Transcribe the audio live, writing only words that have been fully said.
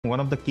One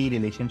of the key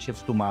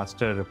relationships to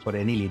master for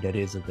any leader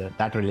is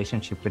that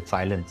relationship with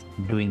silence,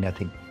 doing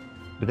nothing.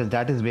 Because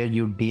that is where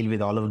you deal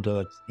with all of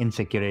the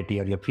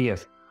insecurity or your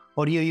fears,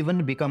 or you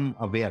even become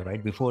aware,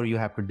 right? Before you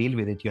have to deal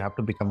with it, you have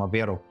to become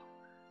aware of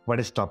what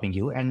is stopping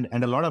you. And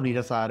a lot of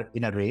leaders are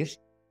in a race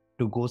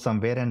to go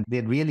somewhere, and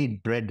they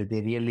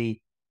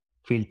really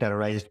feel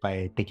terrorized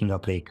by taking a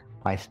break,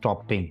 by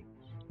stopping.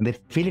 And they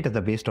feel it as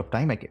a waste of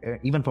time.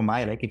 Even for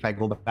like if I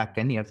go back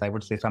 10 years, I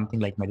would say something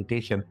like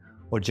meditation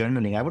or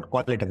journaling, I would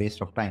call it a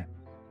waste of time.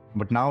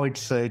 But now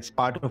it's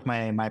part of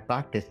my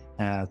practice.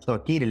 So a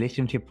key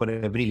relationship for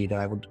every leader,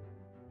 I would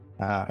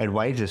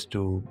advise is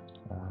to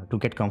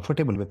get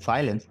comfortable with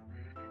silence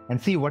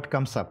and see what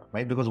comes up,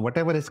 right? Because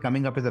whatever is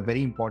coming up is a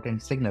very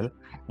important signal.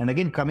 And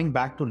again, coming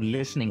back to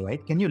listening,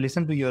 right? Can you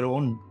listen to your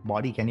own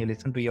body? Can you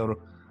listen to your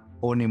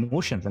own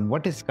emotions and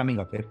what is coming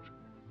up? If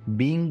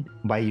being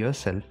by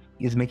yourself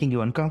is making you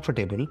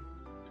uncomfortable,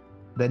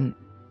 then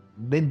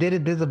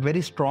there's a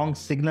very strong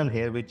signal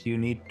here which you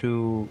need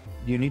to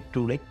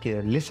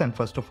listen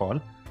first of all,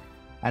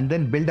 and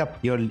then build up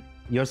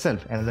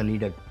yourself as a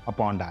leader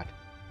upon that,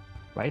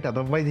 right?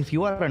 Otherwise, if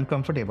you are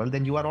uncomfortable,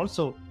 then you are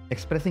also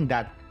expressing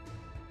that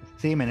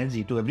same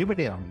energy to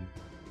everybody around you.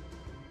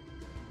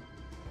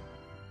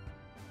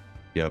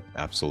 Yep,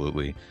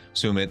 absolutely.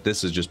 Sumit,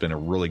 this has just been a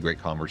really great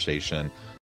conversation.